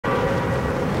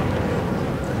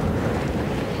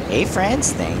Hey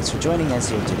friends, thanks for joining us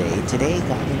here today. Today,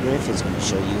 Goblin Griff is going to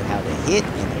show you how to hit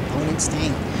an opponent's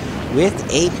tank with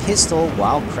a pistol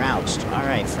while crouched.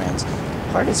 Alright friends,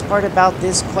 hardest part about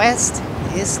this quest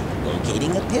is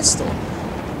locating a pistol.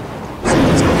 So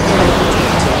let's go ahead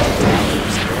and there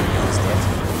is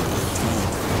definitely a tank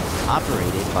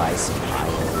operated by some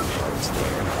IO guards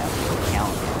there that will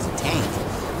count as a tank.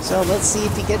 So let's see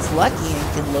if he gets lucky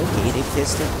and can locate a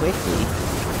pistol quickly.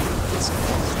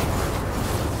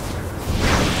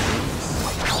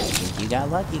 You got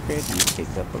lucky, Griff. You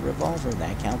picked up a revolver.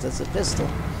 That counts as a pistol.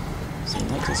 So you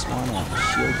might just want to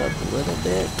shield up a little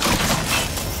bit.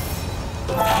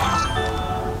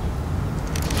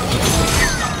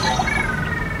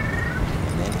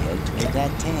 And then head toward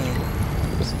that tank.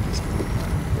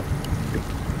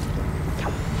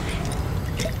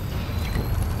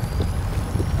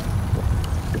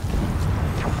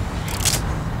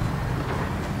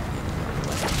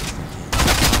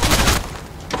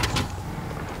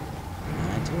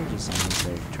 Someone's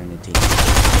there trying to take it.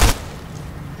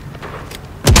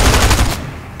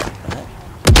 But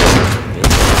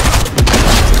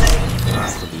it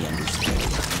has to be understood.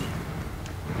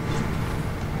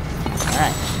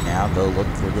 Alright, now go look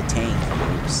for the tank.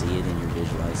 You see it in your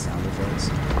visualized sound effects.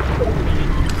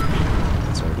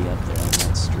 It's already up there on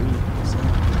that street.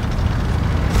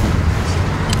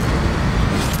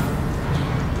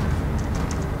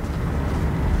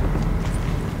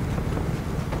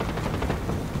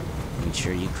 Make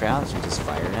sure you crouch and just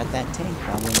fire at that tank,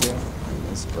 Goblin Griff. And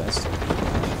this quest will be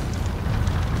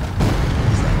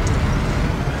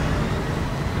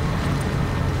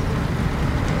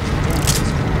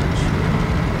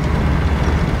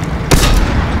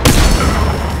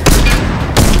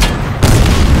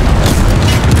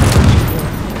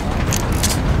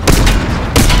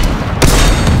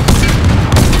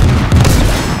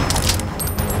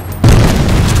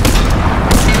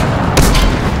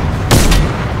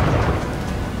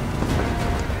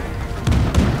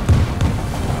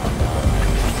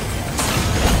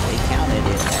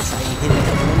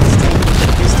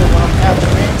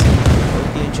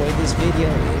this video.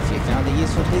 If you found it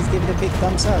useful, please give it a big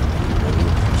thumbs up. We really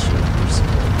appreciate your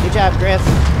support. Good job, Griff.